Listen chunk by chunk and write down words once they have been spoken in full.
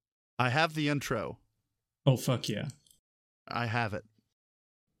I have the intro. Oh, fuck yeah. I have it.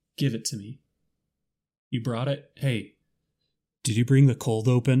 Give it to me. You brought it? Hey, did you bring the cold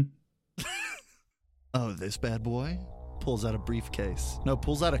open? Oh, this bad boy pulls out a briefcase. No,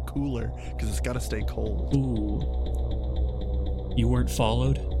 pulls out a cooler because it's got to stay cold. Ooh. You weren't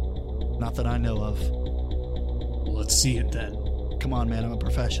followed? Not that I know of. Let's see it then. Come on, man, I'm a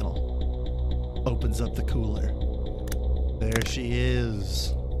professional. Opens up the cooler. There she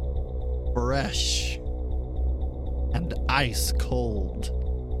is. Fresh. And ice cold.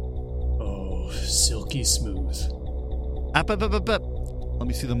 Oh, silky smooth. Up. Let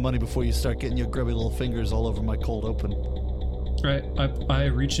me see the money before you start getting your grubby little fingers all over my cold open. Right, I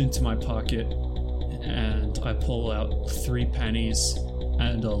reach into my pocket and I pull out 3 pennies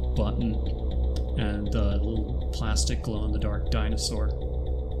and a button and a little plastic glow-in-the-dark dinosaur.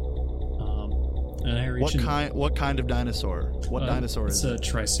 And I reach What kind of dinosaur? What dinosaur is it? It's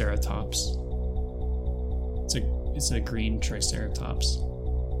a Triceratops. It's a green Triceratops.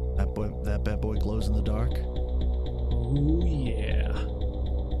 That bad boy glows in the dark. Oh yeah.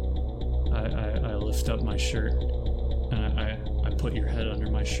 I lift up my shirt and I put your head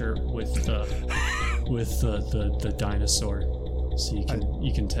under my shirt with the dinosaur, so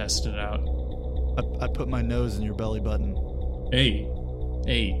you can test it out. I put my nose in your belly button. Hey,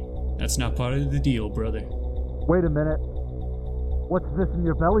 that's not part of the deal, brother. Wait a minute. What's this in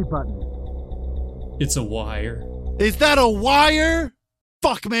your belly button? It's a wire. Is that a wire?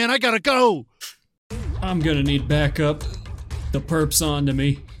 Fuck, man, I gotta go. I'm gonna need backup. The perp's on to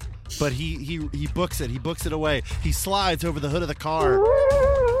me. But he books it. He books it away. He slides over the hood of the car.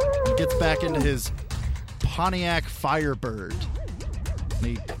 He gets back into his Pontiac Firebird. And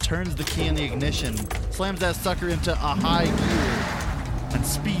he turns the key in the ignition, slams that sucker into a high gear, and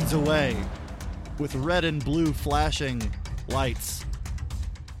speeds away with red and blue flashing lights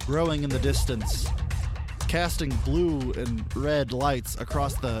growing in the distance, casting blue and red lights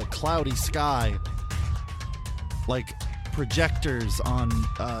across the cloudy sky like projectors on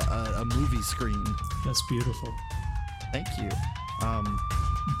a movie screen. That's beautiful. Thank you.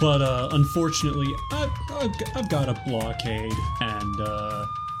 But unfortunately, I've got a blockade and a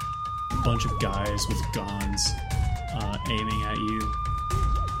bunch of guys with guns aiming at you.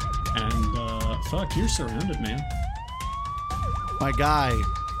 And fuck, you're surrounded, man. My guy,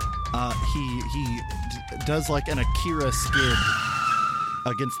 he does like an Akira skid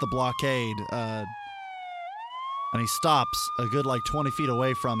against the blockade, and he stops a good like 20 feet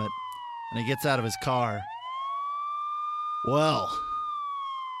away from it, and he gets out of his car. Well,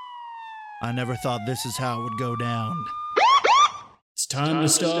 I never thought this is how it would go down. It's time to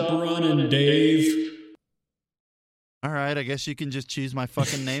stop running, Dave. All right, I guess you can just choose my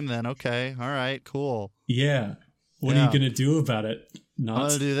fucking name then. Okay, all right, cool. Yeah. What are you gonna do about it? I'm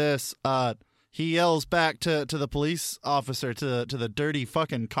gonna do this. He yells back to the police officer, to the dirty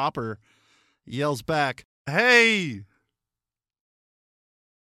fucking copper. He yells back, "Hey!"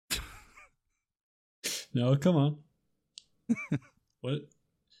 No, come on. What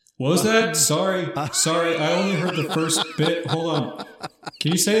was that? Sorry, I only heard the first bit. Hold on.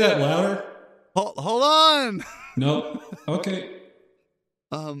 Can you say that louder? Hold on. No. Okay.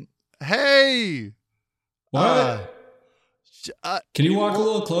 Hey. What? Can you walk a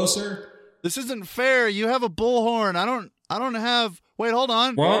little closer? This isn't fair. You have a bullhorn. I don't have. Wait, hold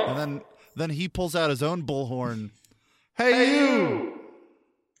on. What? And then he pulls out his own bullhorn. Hey, you.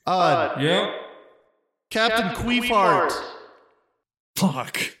 Yeah. Captain Queefart.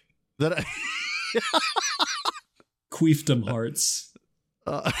 Fuck. That. Queefdom hearts.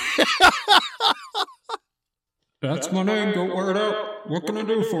 That's my name. Don't wear it out. What can I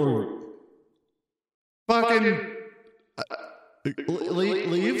do for you? Fucking.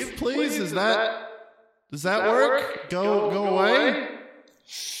 Leave, please. Does that work? Go away.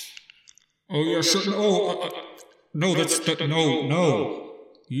 Oh yeah, sure. No, no.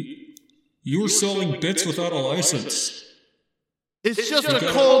 You were selling bits without a license. It's just a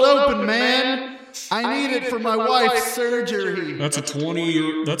cold open, man. I need it for my wife's surgery. That's a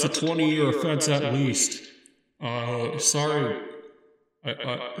 20-year offense at least. Sorry.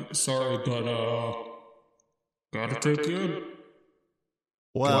 Sorry, but gotta take you in.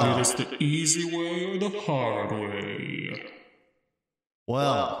 Well, is this the easy way or the hard way?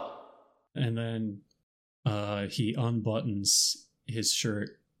 Well. And then he unbuttons his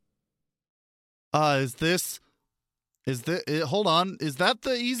shirt. Hold on. Is that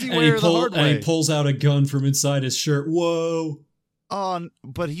the easy way or the hard way? And he pulls out a gun from inside his shirt. Whoa.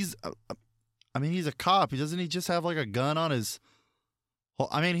 But he's a cop. Doesn't he just have like a gun on his...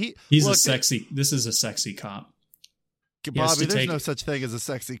 This is a sexy cop. Bobby, there's no such thing as a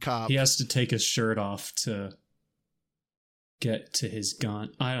sexy cop. He has to take his shirt off to get to his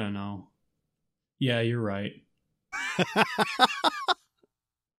gun. I don't know. Yeah, you're right.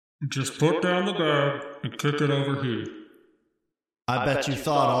 Just put down the bag and kick it over here. I bet you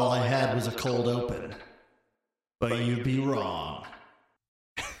thought all I had was a cold open. But you'd be wrong.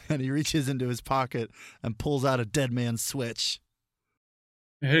 And he reaches into his pocket and pulls out a dead man's switch.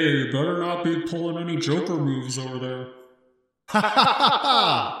 Hey, you better not be pulling any Joker moves over there. You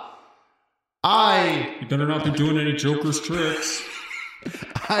better not be doing any Joker's tricks.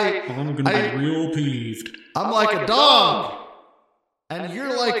 I'm gonna be real peeved. I'm like a dog. And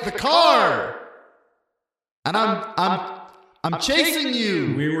you're like the car. And I'm chasing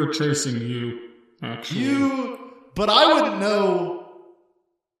you. We were chasing you, actually. But I wouldn't know.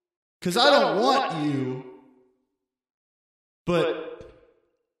 Because I don't want you. But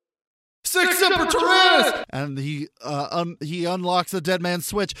Six Semper Tyrannis! And he unlocks the dead man's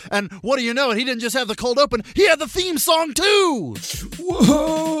switch. And what do you know? He didn't just have the cold open. He had the theme song too!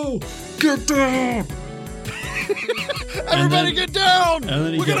 Whoa! Get down! Everybody get down!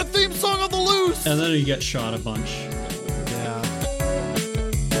 We got a theme song on the loose! And then he gets shot a bunch. Yeah.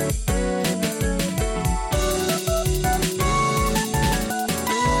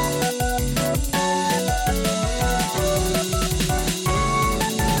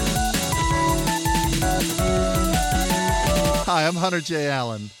 Hi, I'm Hunter J.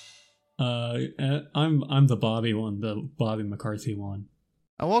 Allen. I'm the Bobby one, the Bobby McCarthy one.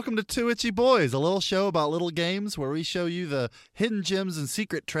 And welcome to Two Itchy Boys, a little show about little games where we show you the hidden gems and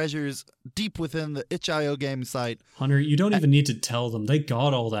secret treasures deep within the itch.io game site. Hunter, you don't even need to tell them. They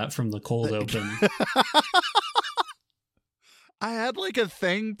got all that from the cold open. I had like a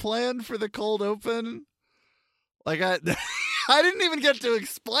thing planned for the cold open. Like I didn't even get to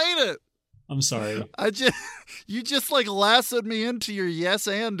explain it. I'm sorry. You just like lassoed me into your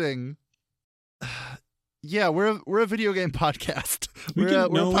yes-anding. Yeah, we're a video game podcast. We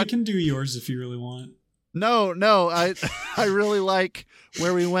can do yours if you really want. No, I really like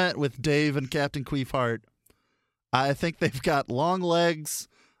where we went with Dave and Captain Queefheart. I think they've got long legs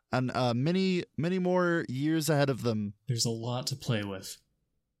and many more years ahead of them. There's a lot to play with.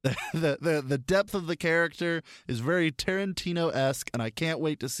 The depth of the character is very Tarantino-esque, and I can't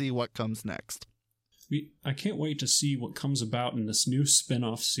wait to see what comes next. I can't wait to see what comes about in this new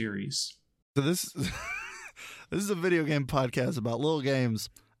spin-off series. So this is a video game podcast about little games,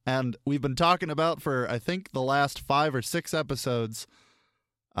 and we've been talking about for, I think, the last 5 or 6 episodes.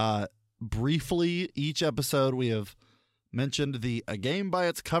 Briefly, each episode we have mentioned A Game by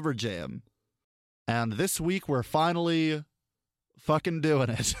Its Cover Jam. And this week we're finally fucking doing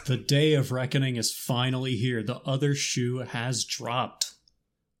it. The day of reckoning is finally here. The other shoe has dropped.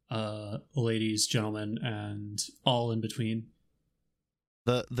 Ladies, gentlemen, and all in between.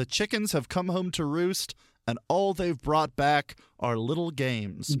 The chickens have come home to roost, and all they've brought back are little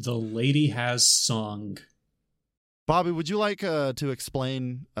games. The lady has sung. Bobby, would you like to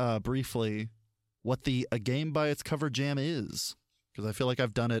explain briefly what A Game by Its Cover Jam is? Because I feel like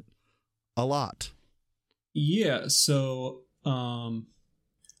I've done it a lot. Yeah, so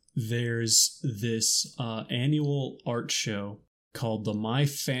there's this annual art show called the My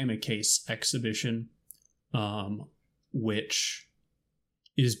Famicase exhibition, which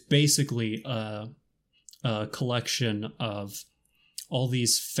is basically a collection of all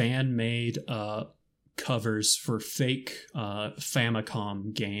these fan-made covers for fake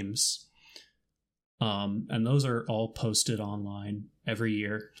Famicom games. And those are all posted online every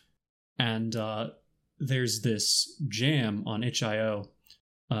year. And there's this jam on itch.io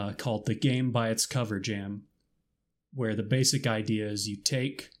called The Game by Its Cover Jam, where the basic idea is you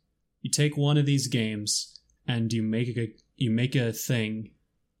take one of these games and you make a thing.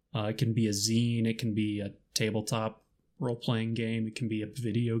 It can be a zine, it can be a tabletop role-playing game, it can be a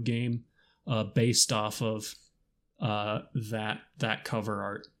video game based off of that cover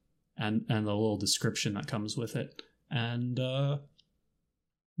art and the little description that comes with it. And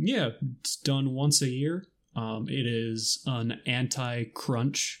yeah, it's done once a year. It is an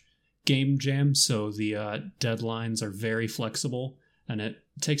anti-crunch game jam, so the deadlines are very flexible, and it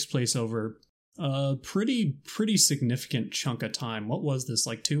takes place over a pretty significant chunk of time. What was this,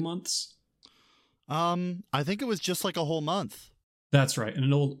 like 2 months? I think it was just like a whole month. That's right, and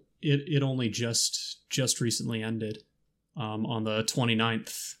it only just recently ended on the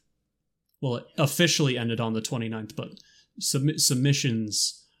 29th. Well, it officially ended on the 29th, but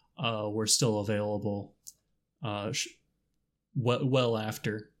submissions were still available well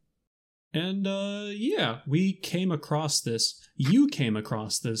after. And yeah, we came across this. You came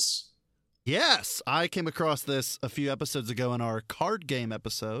across this Yes, I came across this a few episodes ago in our card game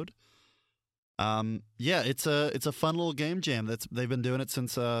episode. Yeah, it's a fun little game jam. They've been doing it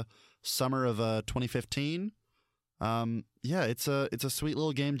since summer of 2015. Yeah, it's a sweet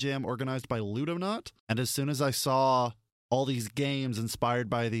little game jam organized by Ludonaut. And as soon as I saw all these games inspired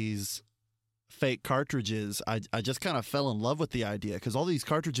by these fake cartridges, I just kind of fell in love with the idea because all these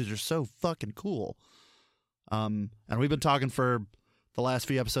cartridges are so fucking cool. And we've been talking for the last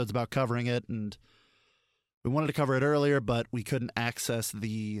few episodes about covering it, and we wanted to cover it earlier, but we couldn't access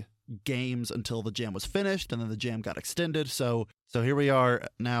the games until the jam was finished, and then the jam got extended. So here we are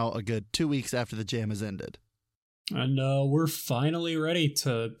now, a good 2 weeks after the jam has ended. And we're finally ready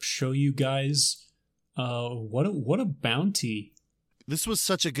to show you guys what a bounty. This was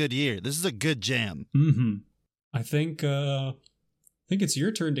such a good year. This is a good jam. Mm-hmm. I think it's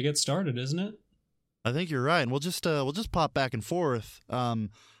your turn to get started, isn't it? I think you're right, and we'll just pop back and forth. I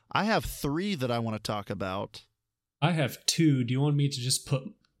have 3 that I want to talk about. I have 2. Do you want me to just put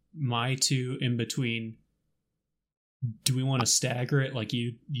my 2 in between? Do we want to stagger it like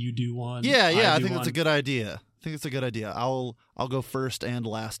you do one? Yeah, I think that's a good idea. I'll go first and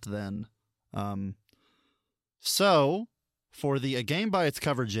last then. So for the A Game by Its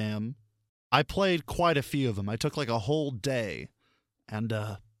Cover jam, I played quite a few of them. I took like a whole day, and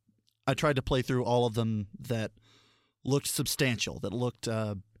I tried to play through all of them that looked substantial, that looked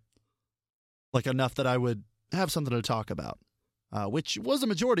like enough that I would have something to talk about, which was a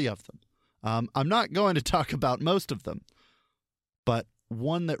majority of them. I'm not going to talk about most of them, but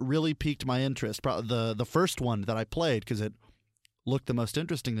one that really piqued my interest, probably the first one that I played because it looked the most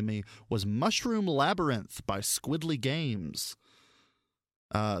interesting to me, was Mushroom Labyrinth by Squidly Games.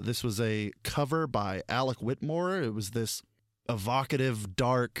 This was a cover by Alec Whitmore. It was this evocative,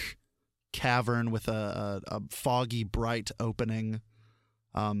 dark cavern with a foggy, bright opening,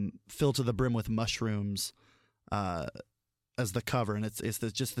 filled to the brim with mushrooms as the cover, and it's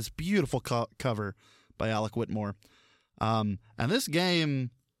just this beautiful cover by Alec Whitmore. And this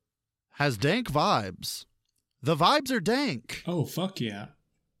game has dank vibes. The vibes are dank. Oh, fuck yeah.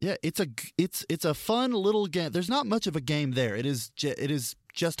 Yeah, it's a fun little game. There's not much of a game there. It is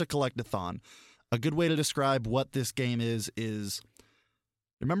just a collectathon. A good way to describe what this game is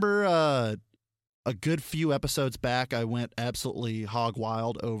remember a good few episodes back I went absolutely hog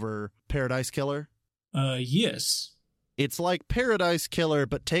wild over Paradise Killer? Yes. It's like Paradise Killer,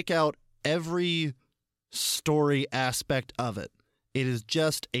 but take out every story aspect of it. It is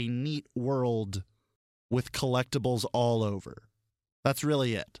just a neat world with collectibles all over. That's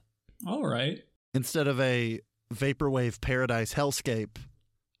really it. All right. Instead of a Vaporwave Paradise hellscape,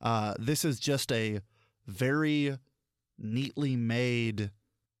 this is just a very neatly made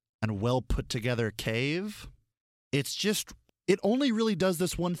and well put together cave. It only really does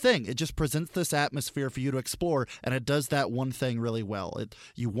this one thing. It just presents this atmosphere for you to explore, and it does that one thing really well.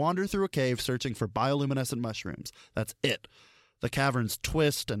 You wander through a cave searching for bioluminescent mushrooms. That's it. The caverns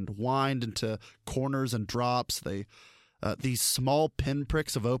twist and wind into corners and drops. These small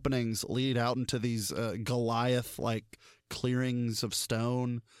pinpricks of openings lead out into these Goliath-like clearings of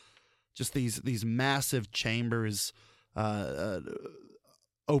stone. Just these massive chambers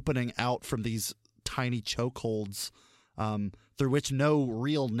opening out from these tiny chokeholds through which no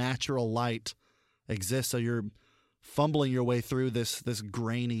real natural light exists. So you're fumbling your way through this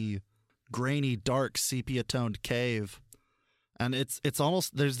grainy, dark, sepia-toned cave. And it's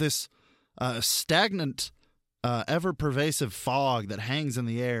almost, there's this stagnant, ever-pervasive fog that hangs in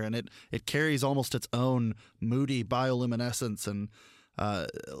the air, and it carries almost its own moody bioluminescence, and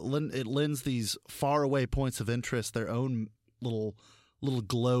it lends these faraway points of interest their own little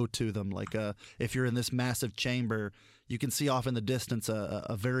glow to them. Like if you're in this massive chamber, you can see off in the distance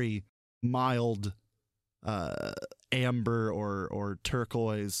a very mild amber or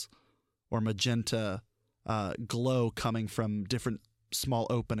turquoise or magenta glow coming from different small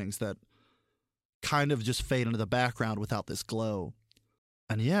openings that kind of just fade into the background without this glow.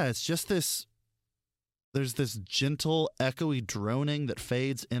 And yeah, it's just there's this gentle, echoey droning that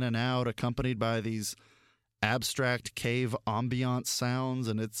fades in and out, accompanied by these abstract cave ambiance sounds,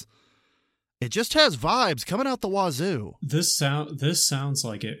 and it just has vibes coming out the wazoo. This sounds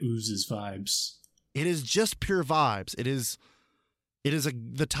like it oozes vibes. It is just pure vibes. It is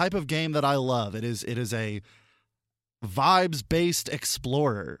the type of game that I love. It is a vibes-based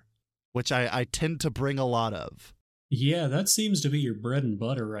explorer, which I tend to bring a lot of. Yeah, that seems to be your bread and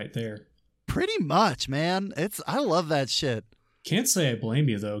butter right there. Pretty much, man. I love that shit. Can't say I blame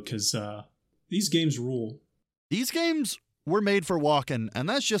you though, because these games rule. These games were made for walking, and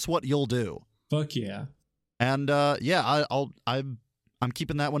that's just what you'll do. Fuck yeah. And yeah, I'm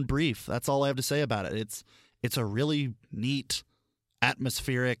keeping that one brief. That's all I have to say about it. It's a really neat,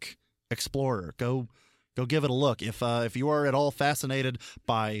 atmospheric explorer. Go give it a look. If you are at all fascinated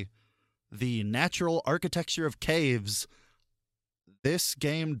by the natural architecture of caves, this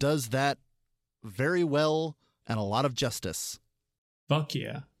game does that very well and a lot of justice. Fuck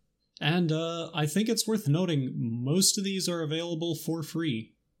yeah. And I think it's worth noting most of these are available for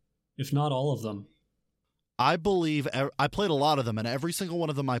free, if not all of them. I believe I played a lot of them, and every single one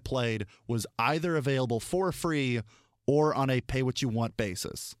of them I played was either available for free or on a pay-what-you-want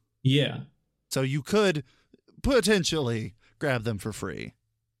basis. Yeah. So you could potentially grab them for free.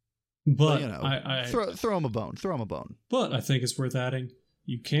 But I throw them a bone. Throw them a bone. But I think it's worth adding.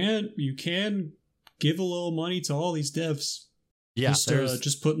 You can give a little money to all these devs. Yeah,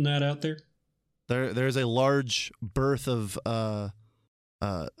 just putting that out there. There's a large berth of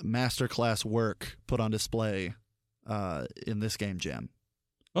masterclass work put on display in this game jam.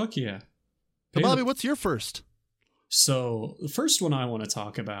 Fuck yeah. So Bobby, what's your first? So the first one I want to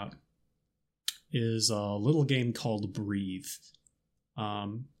talk about is a little game called Breathe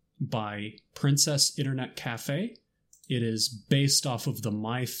by Princess Internet Cafe. It is based off of the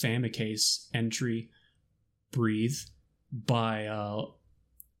My Famicase entry Breathe by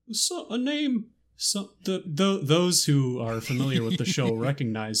those who are familiar with the show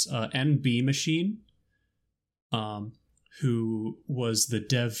recognize NB Machine, who was the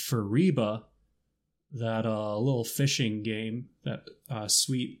dev for Reba, that little fishing game, that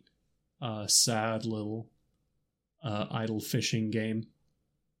sweet, sad little idle fishing game.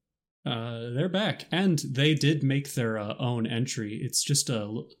 They're back, and they did make their own entry. It's just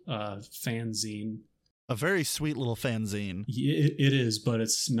a fanzine. A very sweet little fanzine. It is, but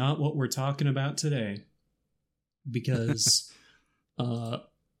it's not what we're talking about today. Because I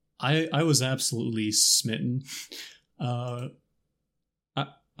was absolutely smitten. I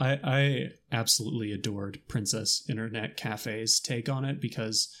absolutely adored Princess Internet Cafe's take on it,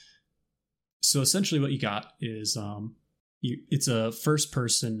 because so essentially what you got is it's a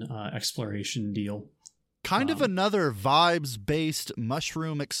first-person exploration deal. Kind of another vibes-based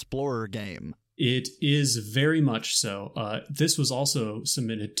mushroom explorer game. It is very much so. This was also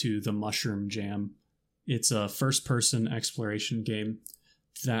submitted to the Mushroom Jam. It's a first-person exploration game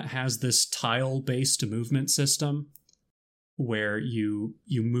that has this tile-based movement system where you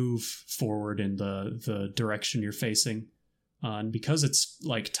move forward in the direction you're facing. And because it's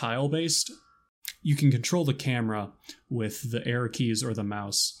like tile-based, you can control the camera with the arrow keys or the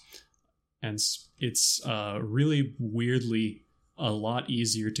mouse. And it's really weirdly a lot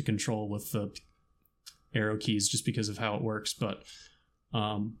easier to control with the arrow keys just because of how it works. But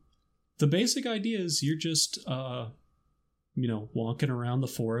the basic idea is you're just walking around the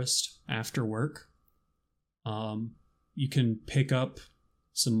forest after work. You can pick up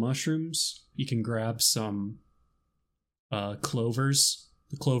some mushrooms. You can grab some clovers.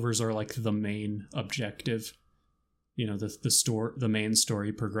 The clovers are like the main objective. The main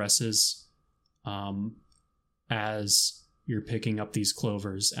story progresses as you're picking up these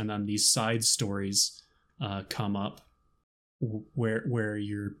clovers, and then these side stories come up where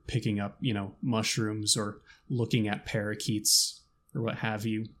you're picking up, mushrooms or looking at parakeets or what have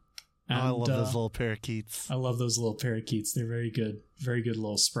you. And, I love those little parakeets. I love those little parakeets. They're very good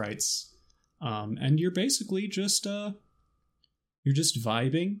little sprites. And you're basically just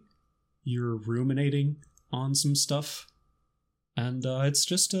vibing. You're ruminating on some stuff, and it's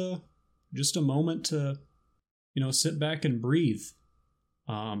just a moment to sit back and breathe.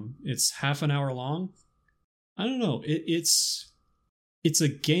 It's half an hour long. I don't know. It's a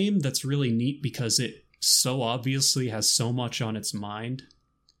game that's really neat because it so obviously has so much on its mind.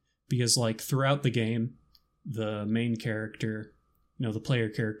 Because like throughout the game, the main character, the player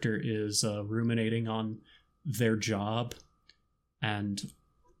character, is ruminating on their job and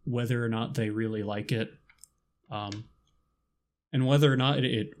whether or not they really like it, and whether or not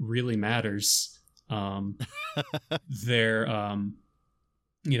it really matters. They're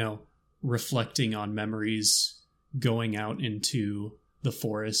reflecting on memories going out into the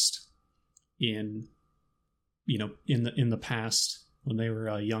forest in the past when they were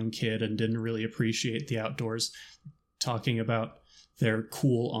a young kid and didn't really appreciate the outdoors, talking about their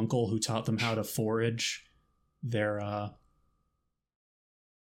cool uncle who taught them how to forage. There are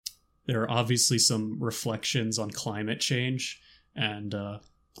obviously some reflections on climate change and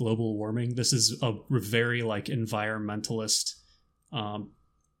global warming. This is a very environmentalist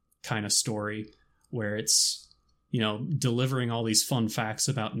kind of story where it's delivering all these fun facts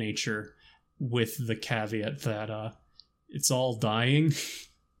about nature with the caveat that it's all dying.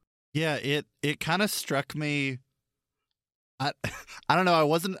 Yeah, it kind of struck me. I I don't know.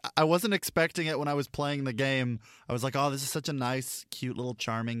 I wasn't expecting it when I was playing the game. I was like, oh, this is such a nice, cute little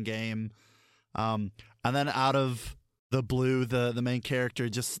charming game. And then out of the blue, the main character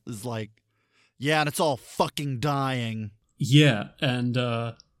just is like, yeah, and it's all fucking dying. Yeah, and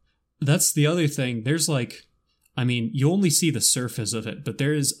that's the other thing. There's like, I mean, you only see the surface of it, but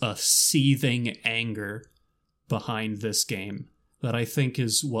there is a seething anger behind this game that I think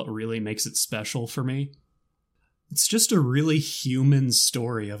is what really makes it special for me. It's just a really human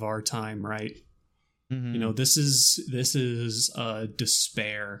story of our time, right? Mm-hmm. You know, this is a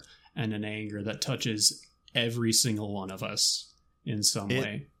despair and an anger that touches every single one of us in some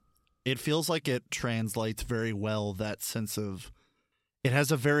way. It feels like it translates very well that sense of, it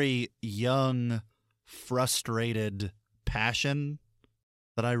has a very young, frustrated passion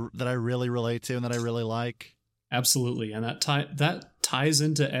that I really relate to and that I really like. Absolutely, and that ties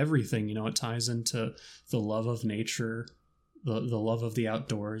into everything. You know, it ties into the love of nature, the love of the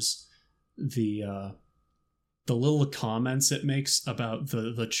outdoors, the little comments it makes about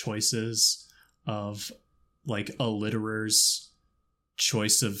the choices of like a litterer's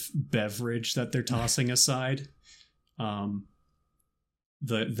choice of beverage that they're tossing aside,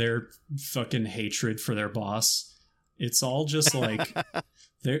 their fucking hatred for their boss. It's all just like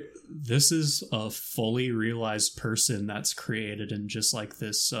this is a fully realized person that's created in just like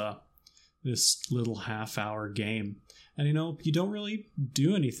this little half-hour game. And you know, you don't really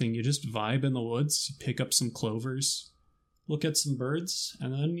do anything. You just vibe in the woods, you pick up some clovers, look at some birds,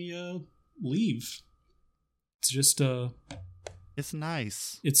 and then you leave. It's just it's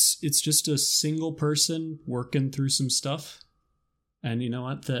nice. It's just a single person working through some stuff, and you know,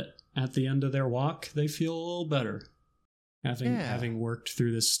 at the end of their walk, they feel a little better, having worked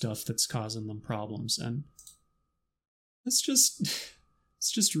through this stuff that's causing them problems. And it's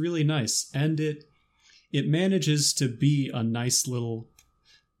just really nice, and it manages to be a nice little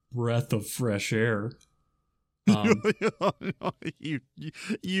breath of fresh air. You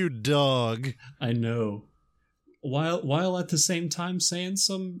dog. I know. While at the same time saying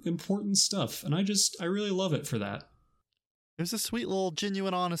some important stuff, and I really love it for that. It was a sweet little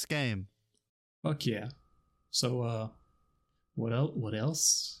genuine honest game. Fuck yeah. So what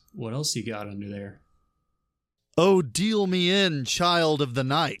else you got under there? Oh, deal me in, child of the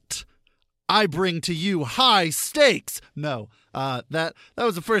night. I bring to you high stakes. No, that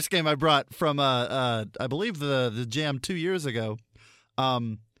was the first game I brought from I believe the Jam 2 years ago.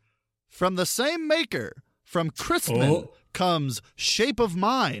 From the same maker, from Crispin, comes Shape of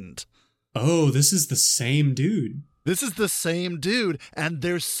Mind. Oh, this is the same dude. This is the same dude, and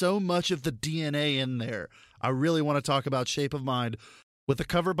there's so much of the DNA in there. I really want to talk about Shape of Mind, with a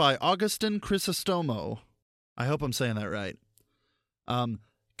cover by Augustin Crisostomo. I hope I'm saying that right.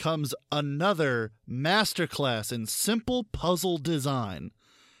 Comes another masterclass in simple puzzle design,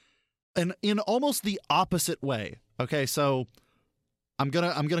 and in almost the opposite way. Okay, so I'm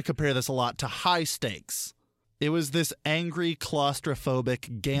gonna compare this a lot to High Stakes. It was this angry,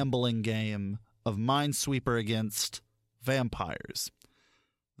 claustrophobic gambling game of Minesweeper against vampires.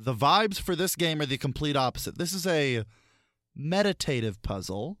 The vibes for this game are the complete opposite. This is a meditative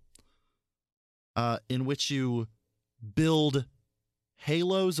puzzle in which you build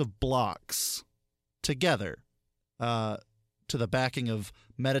halos of blocks together to the backing of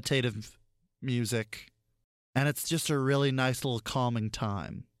meditative music, and it's just a really nice little calming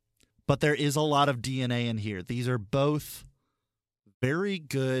time. But there is a lot of DNA in here. These are both very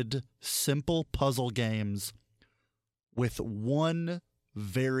good, simple puzzle games with one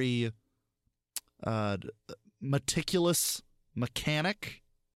very meticulous mechanic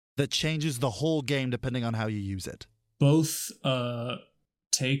that changes the whole game depending on how you use it. Both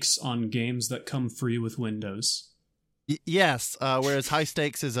takes on games that come free with Windows. Yes, whereas High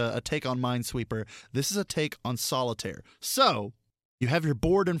Stakes is a take on Minesweeper, this is a take on Solitaire. So, you have your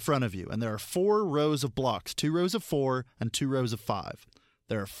board in front of you, and there are 4 rows of blocks, 2 rows of 4 and 2 rows of 5.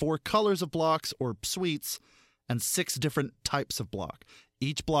 There are 4 colors of blocks, or suites, and 6 different types of block,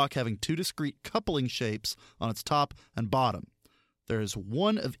 each block having 2 discrete coupling shapes on its top and bottom. There is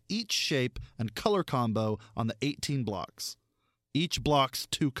 1 of each shape and color combo on the 18 blocks. Each block's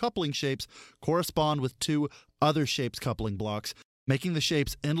 2 coupling shapes correspond with 2 other shapes coupling blocks, making the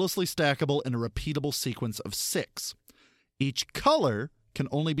shapes endlessly stackable in a repeatable sequence of 6. Each color can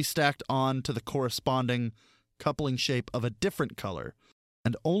only be stacked on to the corresponding coupling shape of a different color,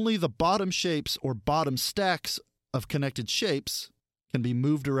 and only the bottom shapes or bottom stacks of connected shapes can be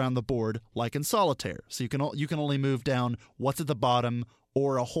moved around the board like in Solitaire. So you can only move down what's at the bottom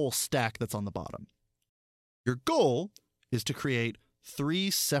or a whole stack that's on the bottom. Your goal is to create 3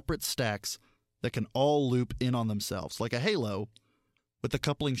 separate stacks that can all loop in on themselves, like a halo, with the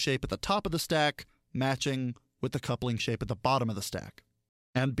coupling shape at the top of the stack matching with the coupling shape at the bottom of the stack,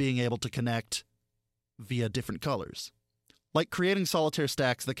 and being able to connect via different colors. Like creating solitaire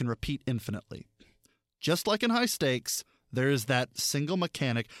stacks that can repeat infinitely. Just like in high stakes, there is that single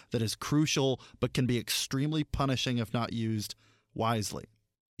mechanic that is crucial but can be extremely punishing if not used wisely.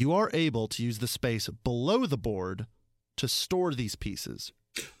 You are able to use the space below the board to store these pieces.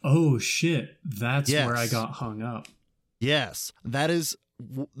 Oh shit, that's where I got hung up. Yes, that is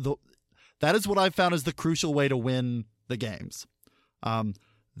what I found is the crucial way to win the games.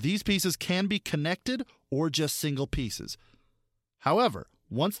 These pieces can be connected or just single pieces. However,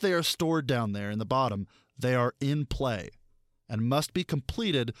 once they are stored down there in the bottom, they are in play and must be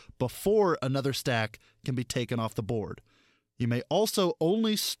completed before another stack can be taken off the board. You may also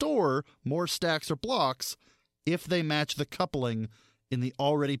only store more stacks or blocks if they match the coupling in the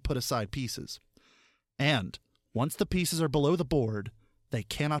already put aside pieces. And once the pieces are below the board, they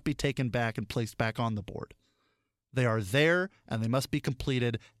cannot be taken back and placed back on the board. They are there and they must be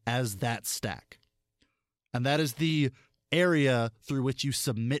completed as that stack. And that is the area through which you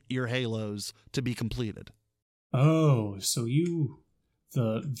submit your halos to be completed. Oh, so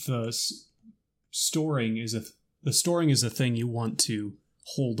the storing is a thing you want to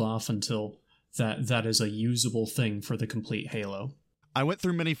hold off until that is a usable thing for the complete halo. I went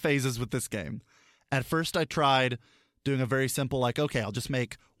through many phases with this game. At first I tried doing a very simple, like, okay, I'll just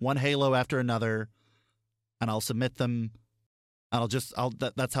make one halo after another and I'll submit them and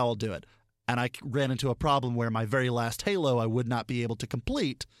that's how I'll do it. And I ran into a problem where my very last halo I would not be able to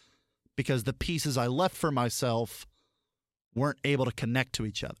complete because the pieces I left for myself weren't able to connect to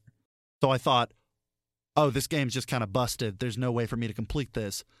each other. So I thought, oh, this game's just kind of busted. There's no way for me to complete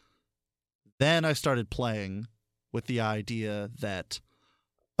this. Then I started playing with the idea that,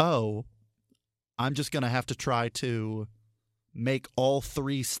 oh, I'm just going to have to try to make all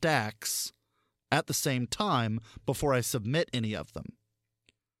 3 stacks at the same time before I submit any of them.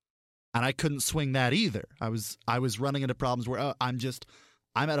 And I couldn't swing that either. I was running into problems where I'm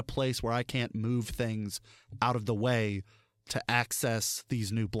at a place where I can't move things out of the way to access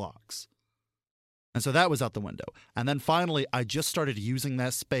these new blocks. And so that was out the window. And then finally, I just started using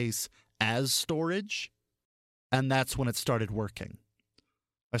that space as storage, and that's when it started working.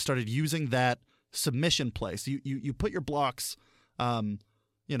 I started using that submission place. You put your blocks,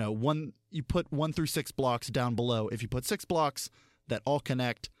 you put 1 through 6 blocks down below. If you put 6 blocks that all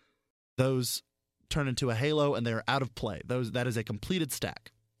connect, those turn into a halo and they're out of play. That is a completed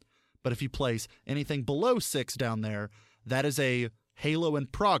stack. But if you place anything below 6 down there, that is a halo in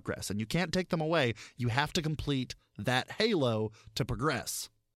progress, and you can't take them away. You have to complete that halo to progress.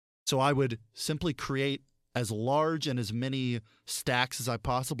 So I would simply create as large and as many stacks as I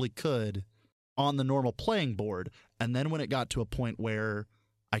possibly could on the normal playing board, and then when it got to a point where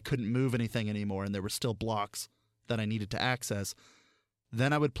I couldn't move anything anymore and there were still blocks that I needed to access,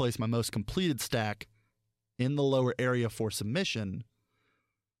 then I would place my most completed stack in the lower area for submission,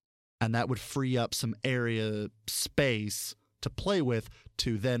 and that would free up some area space to play with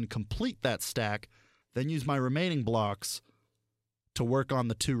to then complete that stack, then use my remaining blocks to work on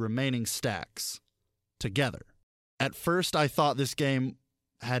the 2 remaining stacks together. At first, I thought this game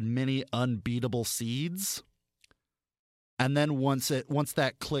had many unbeatable seeds, and then once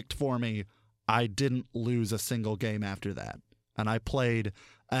that clicked for me, I didn't lose a single game after that, and I played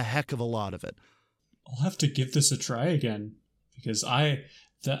a heck of a lot of it. I'll have to give this a try again, because I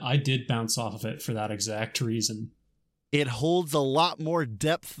did bounce off of it for that exact reason. It holds a lot more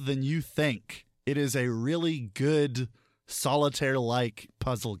depth than you think. It is a really good solitaire-like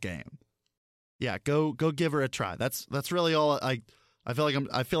puzzle game. Yeah, go give her a try. That's really all. I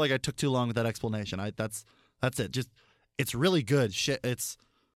feel like I took too long with that explanation. That's it. Just it's really good. It's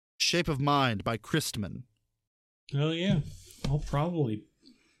Shape of Mind by Christman. Oh yeah, I'll probably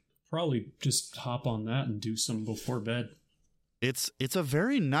just hop on that and do some before bed. It's a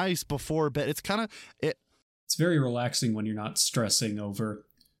very nice before bed. It's very relaxing when you're not stressing over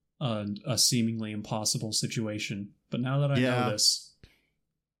a seemingly impossible situation. But now that I know this,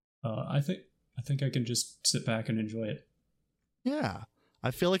 I think I can just sit back and enjoy it. Yeah.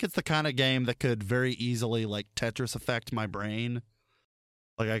 I feel like it's the kind of game that could very easily, like, Tetris affect my brain.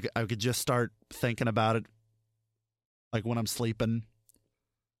 Like, I could just start thinking about it, like, when I'm sleeping.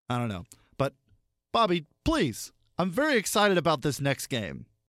 I don't know. But, Bobby, please, I'm very excited about this next game.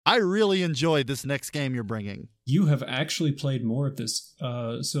 I really enjoyed this next game you're bringing. You have actually played more of this.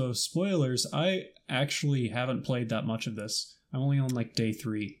 So, spoilers, I actually haven't played that much of this. I'm only on, like, day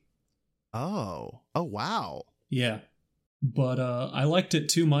 3. Oh, wow. Yeah. But I liked it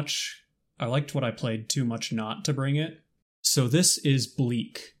too much. what I played too much not to bring it. So this is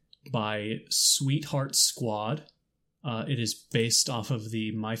Bleak by Sweetheart Squad. It is based off of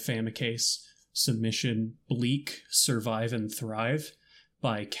the My Famicase submission Bleak, Survive and Thrive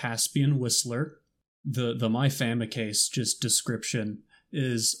by Caspian Whistler. The My Famicase just description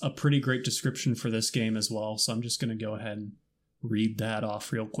is a pretty great description for this game as well, so I'm just going to go ahead and read that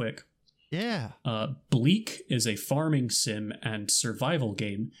off real quick. Yeah. Bleak is a farming sim and survival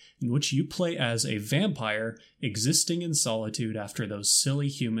game in which you play as a vampire existing in solitude after those silly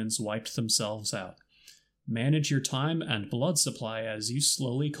humans wiped themselves out. Manage your time and blood supply as you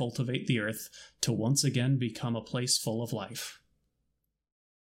slowly cultivate the earth to once again become a place full of life.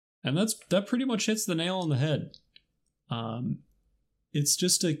 And that pretty much hits the nail on the head. It's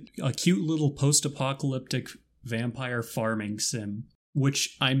just a cute little post-apocalyptic vampire farming sim,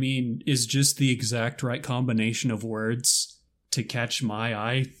 which, I mean, is just the exact right combination of words to catch my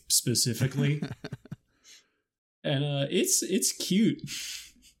eye specifically. And it's cute.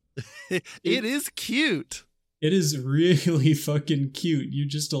 It is cute. It is really fucking cute. You're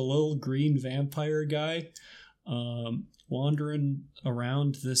just a little green vampire guy wandering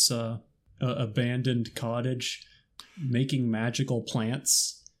around this abandoned cottage making magical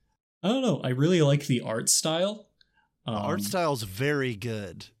plants. I don't know. I really like the art style. The art style's very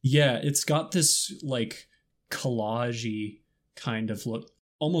good. Yeah, it's got this like collage-y kind of look.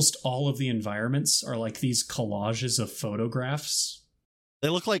 Almost all of the environments are like these collages of photographs. They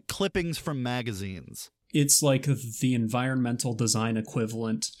look like clippings from magazines. It's like the environmental design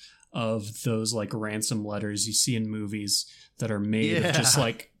equivalent of those like ransom letters you see in movies that are made of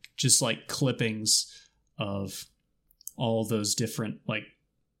just like clippings of all those different like,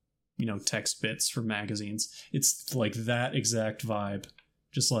 you know, text bits from magazines. It's like that exact vibe.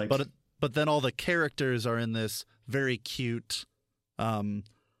 Just like but then all the characters are in this very cute they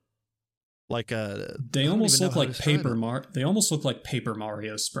almost look like they almost look like Paper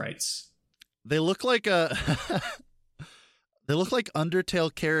Mario sprites. They look like they look like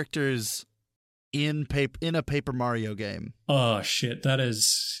Undertale characters in a Paper Mario game. Oh shit,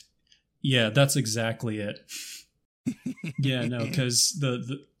 that's exactly it. Yeah, no, because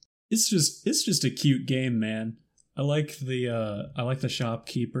it's just a cute game, man. I like the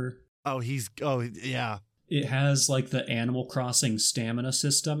shopkeeper. Oh yeah. It has like the Animal Crossing stamina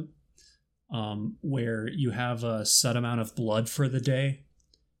system, where you have a set amount of blood for the day,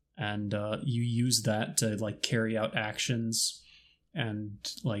 and you use that to like carry out actions and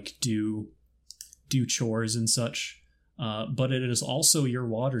like do chores and such. But it is also your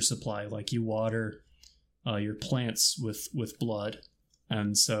water supply. Like you water your plants with blood,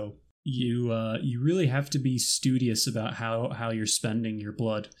 and so you really have to be studious about how you're spending your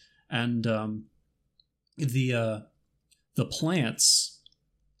blood. And the plants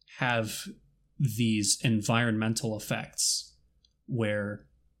have these environmental effects where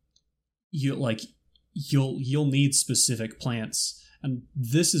you'll need specific plants, and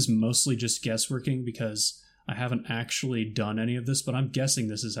this is mostly just guessworking because I haven't actually done any of this, but I'm guessing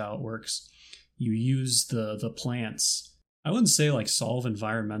this is how it works. You use the plants. I wouldn't say like solve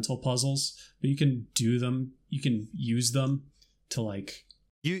environmental puzzles, but you can do them. You can use them to like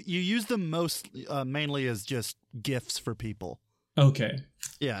you use them mainly as just gifts for people. Okay.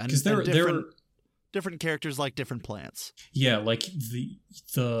 Yeah, because they're different characters like different plants. Yeah, like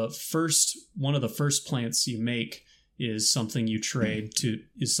the first one of the first plants you make is something you trade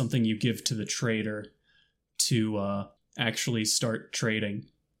is something you give to the trader to actually start trading.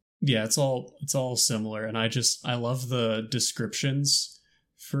 Yeah, it's all similar, and I love the descriptions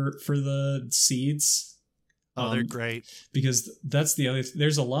for the seeds. Oh, they're great. Because that's the other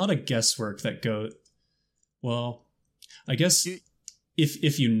there's a lot of guesswork that go well, I guess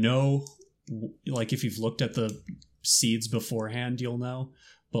if you know, like if you've looked at the seeds beforehand, you'll know,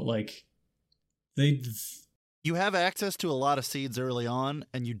 but like you have access to a lot of seeds early on,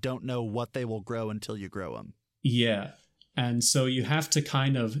 and you don't know what they will grow until you grow them. Yeah. And so you have to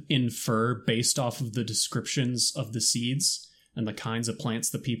kind of infer based off of the descriptions of the seeds and the kinds of plants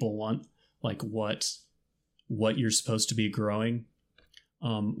that people want, like what you're supposed to be growing,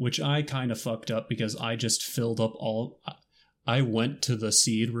 which I kind of fucked up because I just filled up I went to the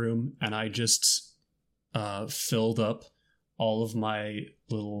seed room and I just filled up all of my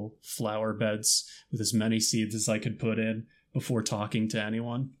little flower beds with as many seeds as I could put in before talking to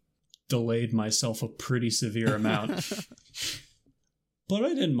anyone. Delayed myself a pretty severe amount. But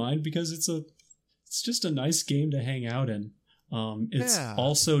I didn't mind because it's just a nice game to hang out in. It's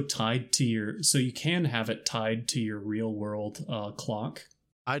also tied to so you can have it tied to your real world clock.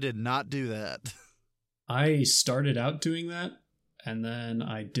 I did not do that. I started out doing that, and then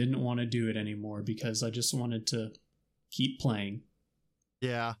I didn't want to do it anymore because I just wanted to keep playing.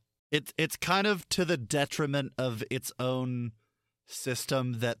 Yeah. It's kind of to the detriment of its own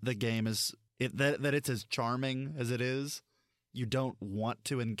system that the game is that it's as charming as it is. You don't want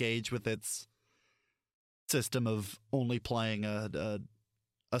to engage with its system of only playing a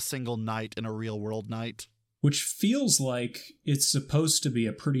single night in a real world night, which feels like it's supposed to be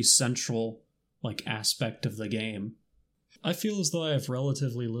a pretty central aspect of the game. I feel as though I have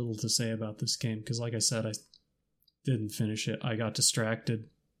relatively little to say about this game because, like I said, I didn't finish it. I got distracted.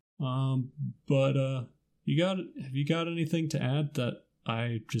 But have you got anything to add that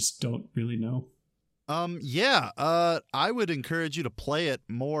I just don't really know? I would encourage you to play it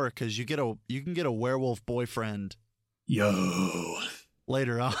more because you can get a werewolf boyfriend. Yo.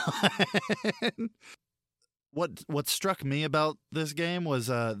 Later on. What struck me about this game was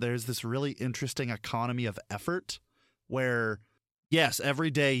there's this really interesting economy of effort where, yes, every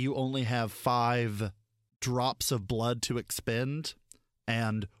day you only have 5 drops of blood to expend,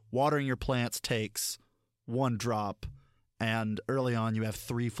 and watering your plants takes 1 drop, and early on you have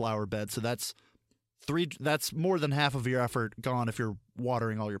 3 flower beds. So that's more than half of your effort gone if you're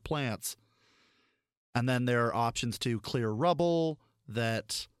watering all your plants. And then there are options to clear rubble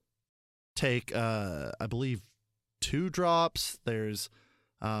that take, I believe, 2 drops. There's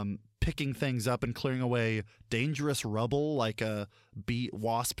picking things up and clearing away dangerous rubble like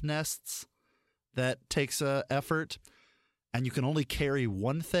wasp nests that takes effort. And you can only carry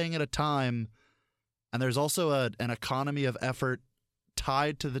 1 thing at a time. And there's also an economy of effort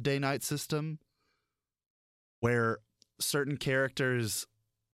tied to the day-night system where certain characters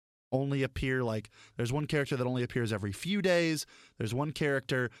only appear, there's one character that only appears every few days. There's one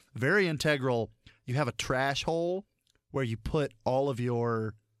character, very integral, you have a trash hole where you put all of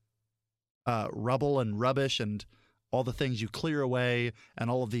your rubble and rubbish and all the things you clear away and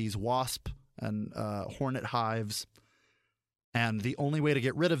all of these wasp and hornet hives. And the only way to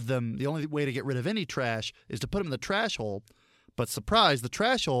get rid of them, the only way to get rid of any trash is to put them in the trash hole. But surprise, the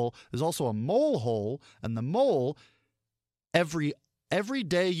trash hole is also a mole hole, and the mole, every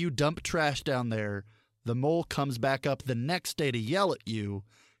day you dump trash down there, the mole comes back up the next day to yell at you,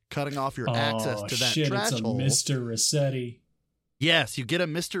 cutting off your access to that trash hole. It's a Mr. Rossetti. Yes, you get a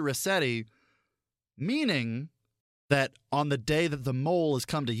Mr. Rossetti, meaning that on the day that the mole has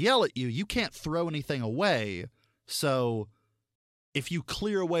come to yell at you, you can't throw anything away. So if you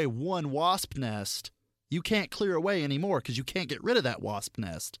clear away 1 wasp nest, you can't clear away anymore because you can't get rid of that wasp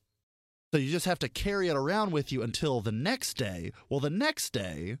nest. So you just have to carry it around with you until the next day. Well, the next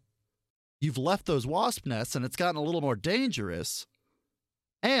day, you've left those wasp nests and it's gotten a little more dangerous.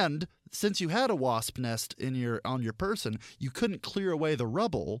 And since you had a wasp nest on your person, you couldn't clear away the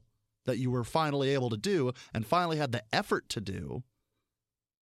rubble that you were finally able to do and finally had the effort to do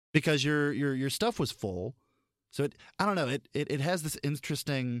because your stuff was full. So I don't know. It has this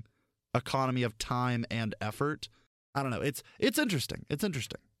interesting economy of time and effort. I don't know. It's interesting. It's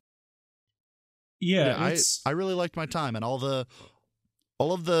interesting. Yeah, I really liked my time, and all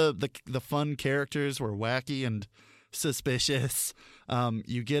of the fun characters were wacky and suspicious.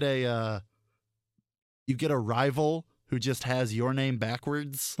 You get a rival who just has your name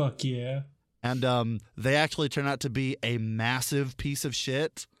backwards. Fuck yeah. And they actually turn out to be a massive piece of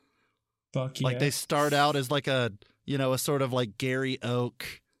shit. Fuck yeah. They start out as a sort of Gary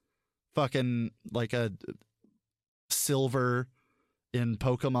Oak, fucking a silver in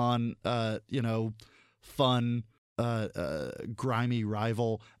Pokemon, fun, grimy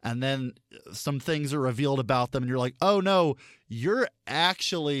rival. And then some things are revealed about them and you're like, oh no, you're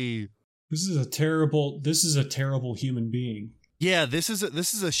actually... This is a terrible human being. Yeah, this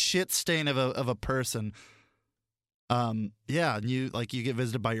is a shit stain of a person. And you get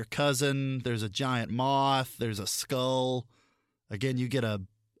visited by your cousin. There's a giant moth. There's a skull. Again, you get a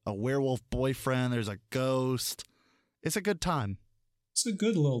werewolf boyfriend. There's a ghost. It's a good time. It's a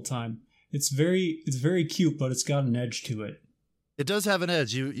good little time. It's very cute, but it's got an edge to it. It does have an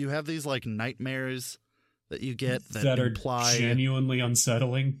edge. You have these nightmares that you get that imply are genuinely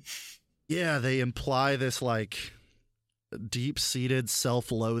unsettling. Yeah, they imply this deep-seated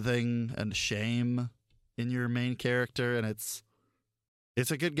self-loathing and shame in your main character, and it's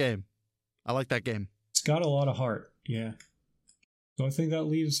a good game. I like that game. It's got a lot of heart, yeah. So I think that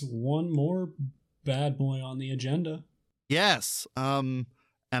leaves one more bad boy on the agenda. Yes, and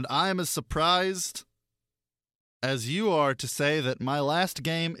I am as surprised as you are to say that my last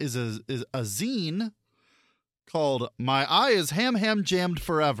game is a zine called My Eye is Ham Jammed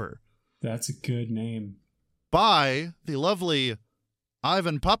Forever. That's a good name. By the lovely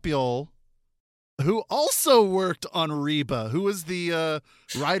Ivan Papiol, who also worked on Reba, who was the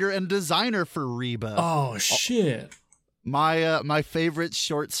writer and designer for Reba. Oh shit! My favorite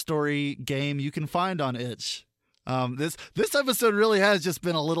short story game you can find on itch. This episode really has just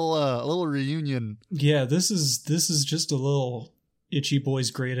been a little reunion. Yeah, this is just a little Itchy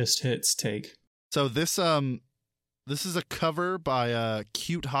Boy's greatest hits take. So this is a cover by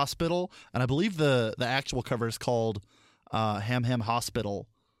Cute Hospital, and I believe the actual cover is called Ham Ham Hospital.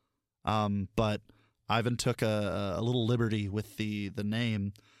 But Ivan took a little liberty with the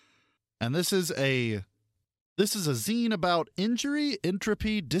name, and this is a zine about injury,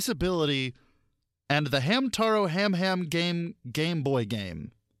 entropy, disability, and the Hamtaro Ham Ham Game Boy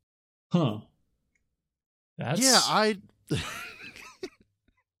game. Huh.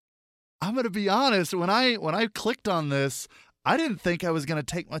 I'm gonna be honest. When I clicked on this, I didn't think I was gonna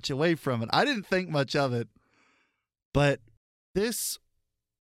take much away from it. I didn't think much of it, but this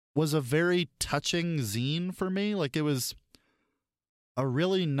was a very touching zine for me. Like, it was a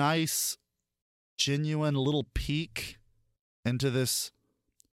really nice, genuine little peek into this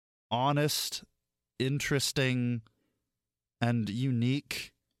honest, interesting, and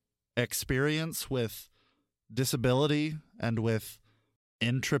unique experience with disability and with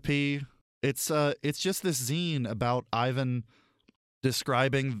entropy. It's just this zine about Ivan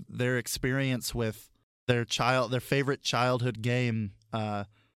describing their experience with their favorite childhood game,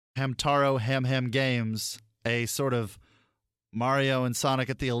 Hamtaro Ham Ham Games, a sort of Mario and Sonic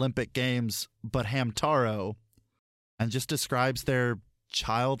at the Olympic Games, but Hamtaro, and just describes their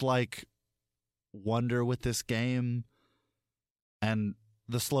childlike wonder with this game and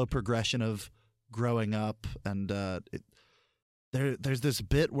the slow progression of growing up. And there's this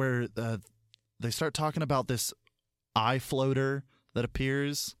bit where they start talking about this eye floater that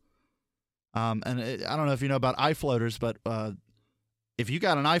appears. I don't know if you know about eye floaters, but if you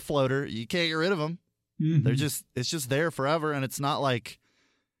got an eye floater, you can't get rid of them. Mm-hmm. It's just there forever, and it's not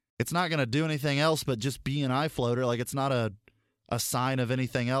going to do anything else but just be an eye floater. Like, it's not a sign of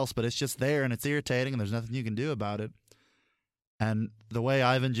anything else, but it's just there, and it's irritating, and there's nothing you can do about it. And the way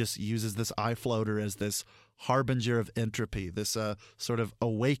Ivan just uses this eye floater as this harbinger of entropy, this sort of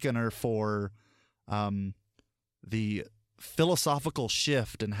awakener for the philosophical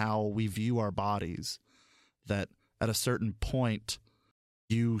shift in how we view our bodies, that at a certain point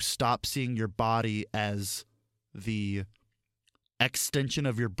you stop seeing your body as the extension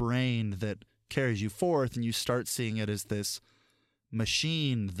of your brain that carries you forth, and you start seeing it as this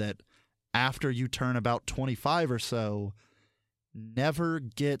machine that, after you turn about 25 or so, never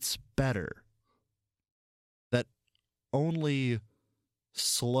gets better, that only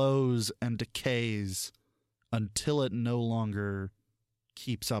slows and decays until it no longer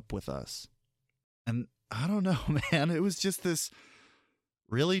keeps up with us. And I don't know, man, it was just this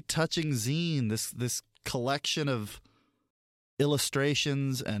really touching zine, this collection of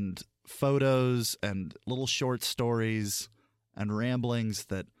illustrations and photos and little short stories and ramblings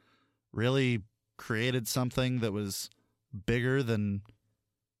that really created something that was bigger than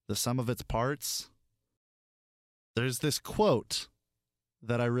the sum of its parts. There's this quote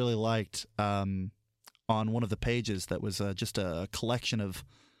that I really liked on one of the pages that was just a collection of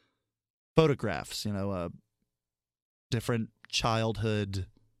photographs, different childhood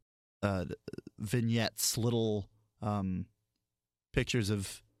vignettes, little pictures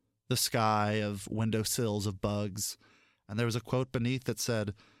of the sky, of windowsills, of bugs. And there was a quote beneath that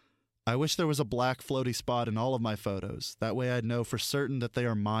said, "I wish there was a black floaty spot in all of my photos. That way I'd know for certain that they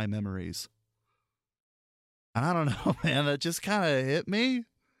are my memories." And I don't know, man, that just kind of hit me.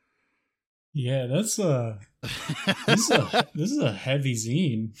 Yeah, this is a heavy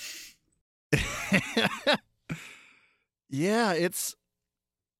zine.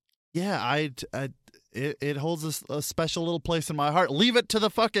 It holds a special little place in my heart. Leave it to the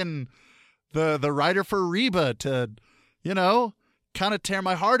fucking the writer for Reba to, kind of tear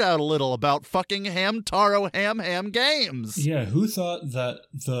my heart out a little about fucking Hamtaro Ham Ham Games. Yeah, who thought that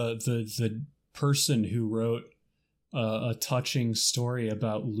the person who wrote a touching story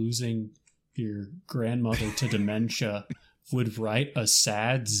about losing your grandmother to dementia would write a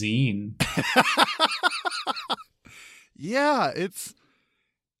sad zine? Yeah, it's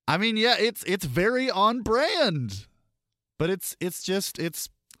very on brand, but it's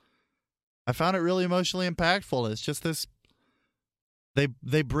I found it really emotionally impactful. It's just this,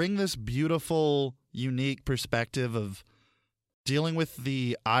 they bring this beautiful, unique perspective of dealing with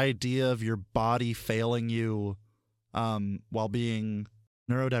the idea of your body failing you while being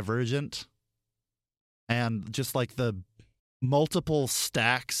neurodivergent, and just like the multiple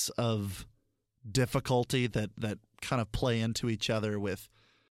stacks of difficulty that kind of play into each other with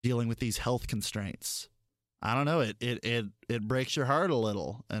dealing with these health constraints. I don't know, it breaks your heart a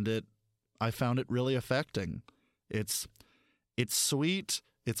little, and I found it really affecting. It's sweet,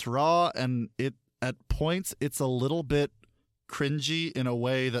 it's raw, and at points it's a little bit cringy in a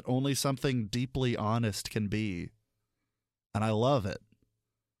way that only something deeply honest can be. And I love it.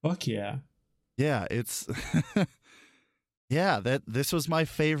 Fuck yeah. Yeah, it's this was my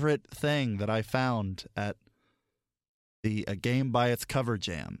favorite thing that I found at a Game by Its Cover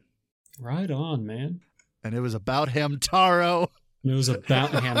Jam. Right on, man. And it was about Hamtaro. It was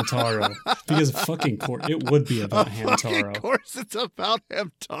about Hamtaro. Because it would be about Hamtaro. Of course it's about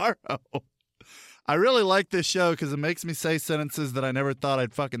Hamtaro. I really like this show because it makes me say sentences that I never thought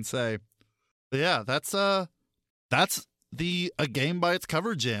I'd fucking say. But yeah, that's a Game by Its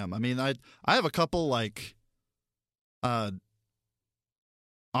Cover Jam. I mean, I have a couple like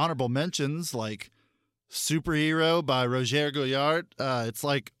honorable mentions, like Superhero by Roger Gouillard. It's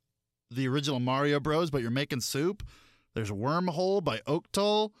like the original Mario Bros, but you're making soup. There's Wormhole by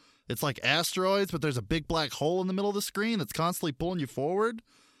Octol. It's like Asteroids, but there's a big black hole in the middle of the screen that's constantly pulling you forward.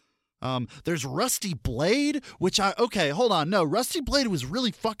 There's Rusty Blade, hold on. No, Rusty Blade was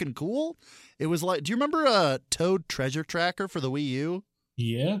really fucking cool. It was like, do you remember Toad Treasure Tracker for the Wii U?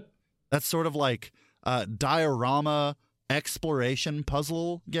 Yeah. That's sort of like a diorama exploration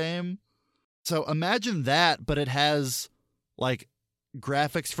puzzle game. So imagine that, but it has like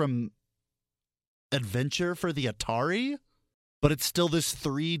graphics from Adventure for the Atari, but it's still this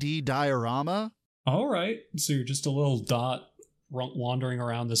 3D diorama. All right. So you're just a little dot wandering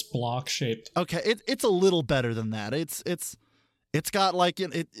around this block shaped. Okay, it's a little better than that. It's got like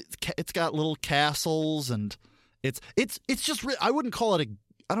it's got little castles, and it's just I wouldn't call it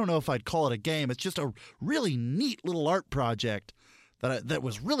I don't know if I'd call it a game. It's just a really neat little art project that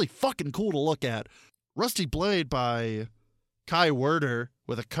was really fucking cool to look at. Rusty Blade by Kai Werder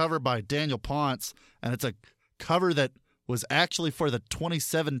with a cover by Daniel Ponce, and it's a cover that was actually for the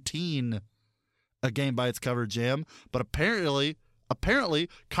 2017 A Game by Its Cover Jam, but apparently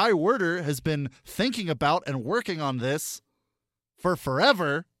Kai Werder has been thinking about and working on this for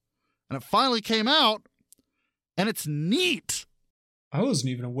forever, and it finally came out, and it's neat. I wasn't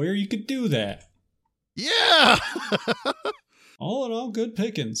even aware you could do that. Yeah. All in all, good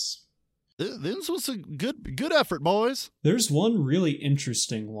pickings. This was a good effort, boys. There's one really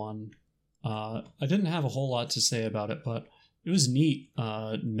interesting one. I didn't have a whole lot to say about it, but it was neat.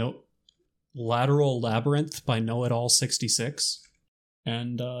 Lateral Labyrinth by Know It All 66.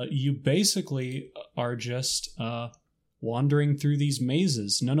 And you basically are just wandering through these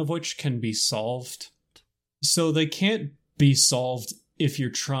mazes, none of which can be solved. So they can't be solved if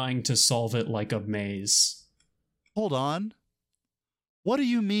you're trying to solve it like a maze. Hold on. What do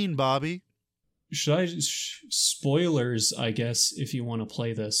you mean, Bobby? Should I... spoilers, I guess, if you want to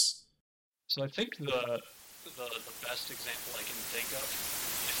play this. So I think the best example I can think of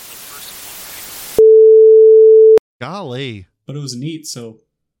is the first one. Golly. But it was neat, so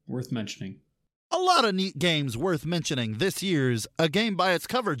worth mentioning. A lot of neat games worth mentioning this year's A Game by Its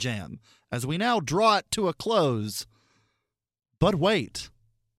Cover Jam, as we now draw it to a close. But wait,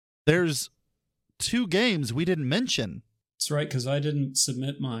 there's 2 games we didn't mention. That's right, because I didn't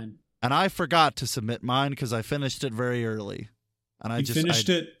submit mine. And I forgot to submit mine because I finished it very early. And I finished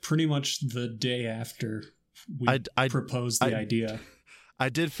it pretty much the day after we proposed the idea. I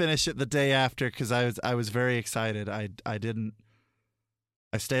did finish it the day after because I was very excited. I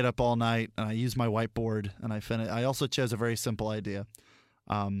stayed up all night and I used my whiteboard and I finished. I also chose a very simple idea.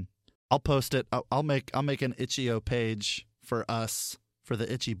 I'll post it. I'll make an itch.io page for us, for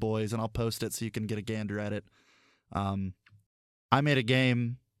the Itchy Boys, and I'll post it so you can get a gander at it. I made a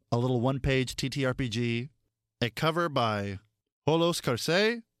game, a little one-page TTRPG, a cover by Holos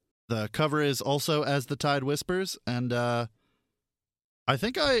Carse. The cover is also As the Tide Whispers, and I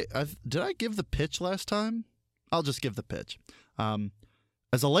think did I give the pitch last time? I'll just give the pitch.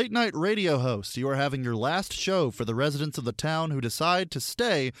 As a late-night radio host, you are having your last show for the residents of the town who decide to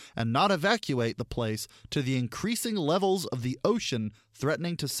stay and not evacuate the place to the increasing levels of the ocean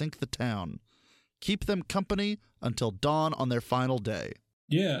threatening to sink the town. Keep them company until dawn on their final day.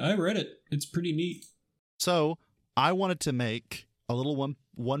 Yeah, I read it. It's pretty neat. So, I wanted to make a little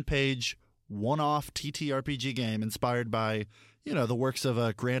one-page, one-off TTRPG game inspired by, the works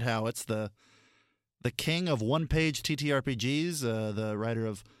of Grant Howitt, the king of one-page TTRPGs, the writer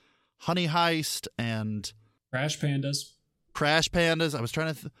of Honey Heist and Crash Pandas. I was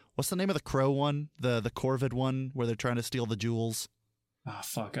trying to... what's the name of the crow one? The Corvid one where they're trying to steal the jewels? Ah,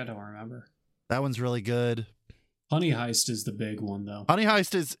 fuck, I don't remember. That one's really good. Honey Heist is the big one, though. Honey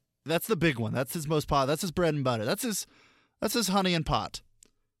Heist that's the big one. That's his most pot. That's his bread and butter. That's his honey and pot.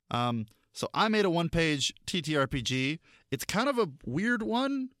 So I made a one-page TTRPG. It's kind of a weird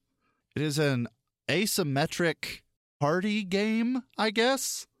one. It is an asymmetric party game, I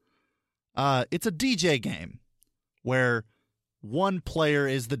guess. It's a DJ game where one player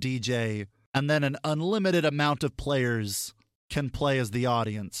is the DJ and then an unlimited amount of players can play as the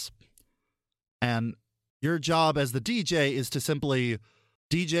audience. And your job as the DJ is to simply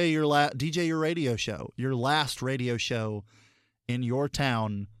DJ your radio show, your last radio show in your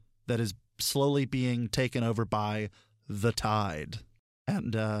town that is slowly being taken over by the tide.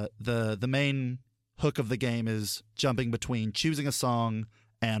 And the main hook of the game is jumping between choosing a song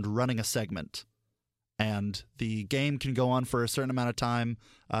and running a segment. And the game can go on for a certain amount of time,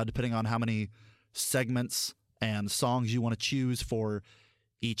 depending on how many segments and songs you want to choose for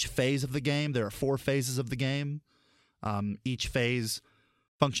each phase of the game. There are 4 phases of the game. Each phase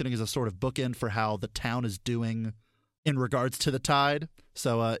functioning as a sort of bookend for how the town is doing in regards to the tide.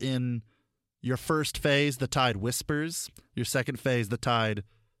 So in your first phase, the tide whispers. Your second phase, the tide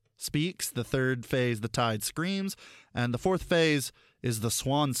speaks. The third phase, the tide screams. And the fourth phase is the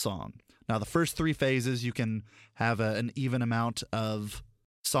swan song. Now, the first 3 phases, you can have an even amount of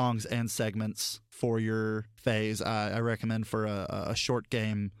songs and segments for your phase. I recommend for a short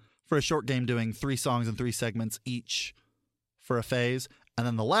game, doing 3 songs and 3 segments each for a phase. And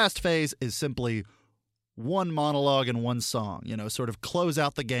then the last phase is simply 1 monologue and 1 song, sort of close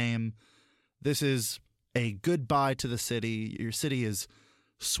out the game. This is a goodbye to the city. Your city is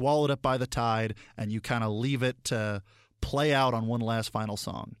swallowed up by the tide, and you kind of leave it to play out on one last final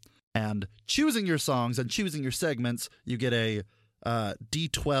song. And choosing your songs and choosing your segments, you get a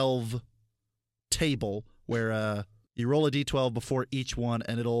D12 table where you roll a D12 before each one,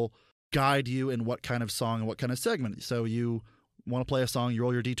 and it'll guide you in what kind of song and what kind of segment. So you want to play a song, you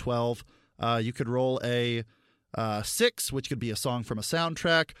roll your D12. You could roll a 6, which could be a song from a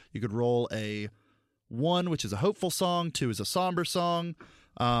soundtrack. You could roll a 1, which is a hopeful song. 2 is a somber song.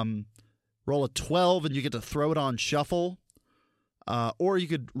 Roll a 12, and you get to throw it on shuffle. Or you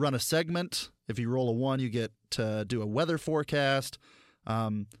could run a segment. If you roll a 1, you get to do a weather forecast.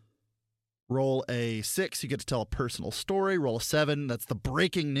 Roll a 6, you get to tell a personal story. Roll a 7, that's the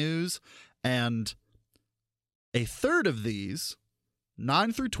breaking news. And a third of these,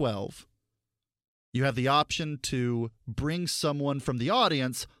 9 through 12, you have the option to bring someone from the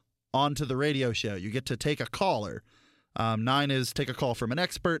audience onto the radio show. You get to take a caller. 9 is take a call from an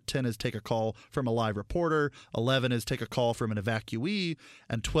expert. 10 is take a call from a live reporter. 11 is take a call from an evacuee.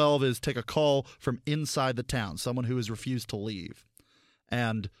 And 12 is take a call from inside the town, someone who has refused to leave.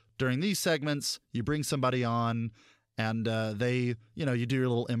 And during these segments, you bring somebody on, and you do your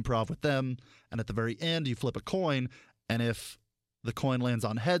little improv with them. And at the very end, you flip a coin. And if the coin lands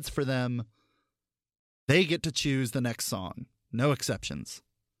on heads for them, they get to choose the next song. No exceptions.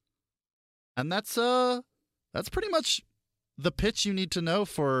 And that's pretty much the pitch you need to know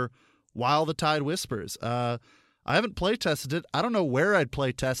for While the Tide Whispers. I haven't play tested it. I don't know where I'd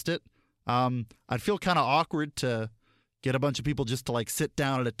play test it. I'd feel kind of awkward to get a bunch of people just to sit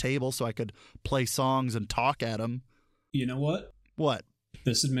down at a table so I could play songs and talk at them. You know what? What?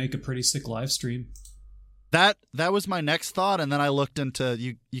 This would make a pretty sick live stream. That was my next thought, and then I looked into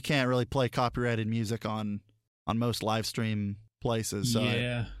you can't really play copyrighted music on most live stream places. So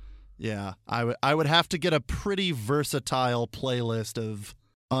Yeah, I would have to get a pretty versatile playlist of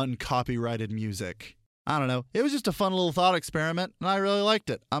uncopyrighted music. I don't know. It was just a fun little thought experiment, and I really liked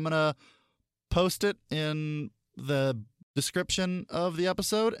it. I'm going to post it in the description of the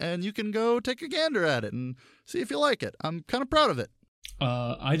episode, and you can go take a gander at it and see if you like it. I'm kind of proud of it.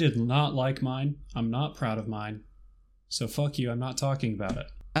 I did not like mine. I'm not proud of mine. So fuck you, I'm not talking about it.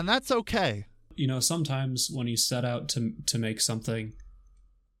 And that's okay. Sometimes when you set out to make something,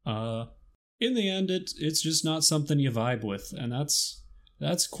 in the end, it's just not something you vibe with, and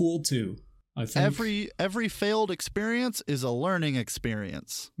that's cool too. I think every failed experience is a learning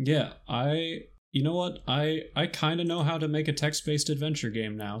experience. Yeah, you know what? I kind of know how to make a text-based adventure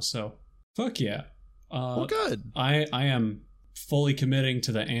game now, so fuck yeah. Well, good. I am fully committing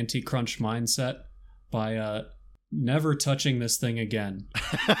to the anti-crunch mindset by never touching this thing again.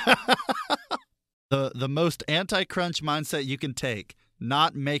 The most anti-crunch mindset you can take.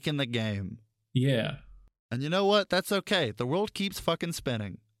 Not making the game. Yeah. And you know what? That's okay. The world keeps fucking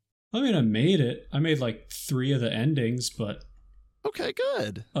spinning. I mean, I made it. I made 3 of the endings, but... Okay,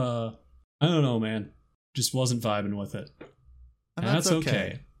 good. I don't know, man. Just wasn't vibing with it. And that's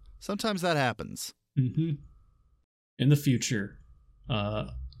okay. Sometimes that happens. Mm-hmm. In the future. I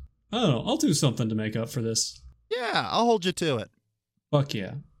don't know. I'll do something to make up for this. Yeah, I'll hold you to it. Fuck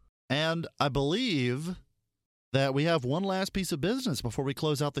yeah. And I believe that we have one last piece of business before we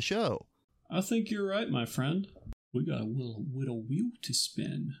close out the show. I think you're right, my friend. We got a whittle wheel to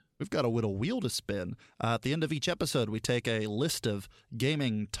spin. We've got a whittle wheel to spin. At the end of each episode, we take a list of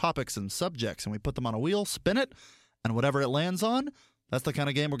gaming topics and subjects, and we put them on a wheel, spin it, and whatever it lands on, that's the kind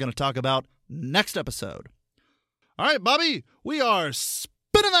of game we're going to talk about next episode. All right, Bobby, we are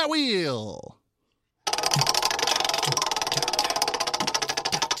spinning that wheel.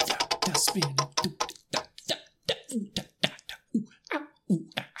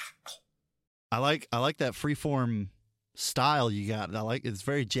 I like that freeform style you got. It's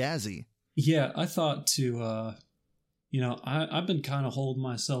very jazzy. Yeah, I thought to I've been kind of holding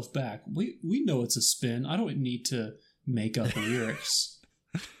myself back. We know it's a spin. I don't need to make up lyrics.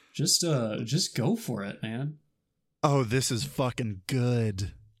 Just go for it, man. Oh, this is fucking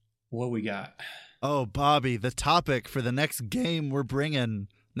good. What we got? Oh, Bobby, the topic for the next game we're bringing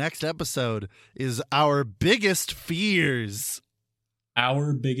next episode is our biggest fears.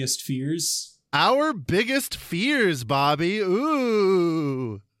 Our biggest fears? Our biggest fears, Bobby.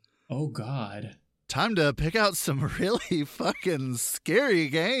 Ooh. Oh, God. Time to pick out some really fucking scary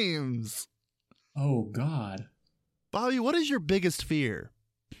games. Oh, God. Bobby, what is your biggest fear?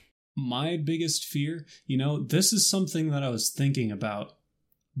 My biggest fear? This is something that I was thinking about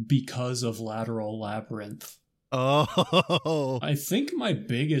because of Lateral Labyrinth. Oh. I think my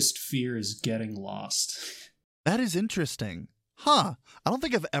biggest fear is getting lost. That is interesting. Huh. I don't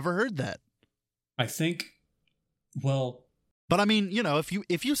think I've ever heard that. I think, well... But I mean,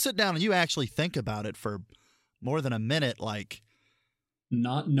 if you sit down and you actually think about it for more than a minute, like...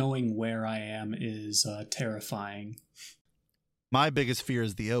 Not knowing where I am is terrifying. My biggest fear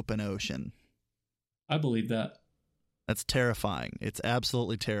is the open ocean. I believe that. That's terrifying. It's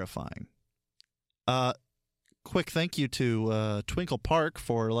absolutely terrifying. Quick thank you to Twinkle Park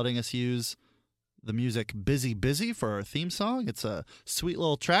for letting us use the music Busy Busy for our theme song. It's a sweet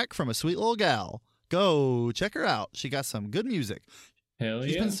little track from a sweet little gal. Go check her out. She got some good music. Hell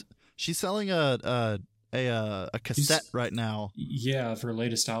yeah. She's selling a cassette right now. Yeah, of her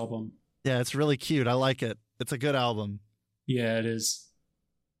latest album. Yeah, it's really cute. I like it. It's a good album. Yeah, it is.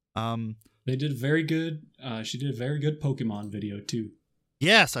 They did very good. She did a very good Pokemon video too.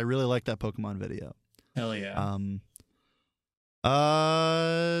 Yes, I really like that Pokemon video. Hell yeah.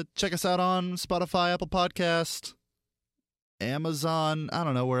 Check us out on Spotify, Apple Podcast, Amazon, I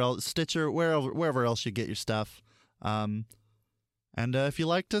don't know where else, Stitcher, wherever else you get your stuff. And if you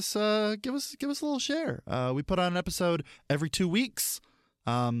liked us, give us a little share. We put on an episode every 2 weeks.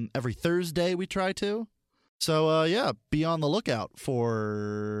 Every Thursday we try to. So yeah, be on the lookout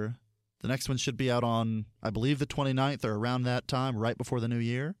for the next one. Should be out on, I believe, the 29th or around that time, right before the new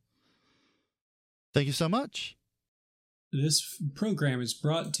year. Thank you so much. This program is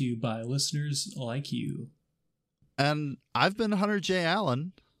brought to you by listeners like you. And I've been Hunter J.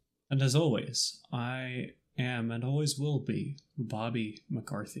 Allen. And as always, I am and always will be Bobby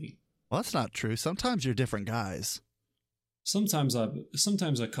McCarthy. Well, that's not true. Sometimes you're different guys. Sometimes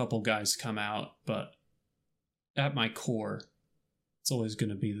a couple guys come out, but at my core, it's always going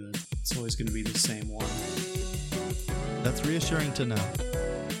to be the same one. That's reassuring to know.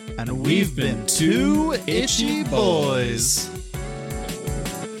 And we've been two itchy boys.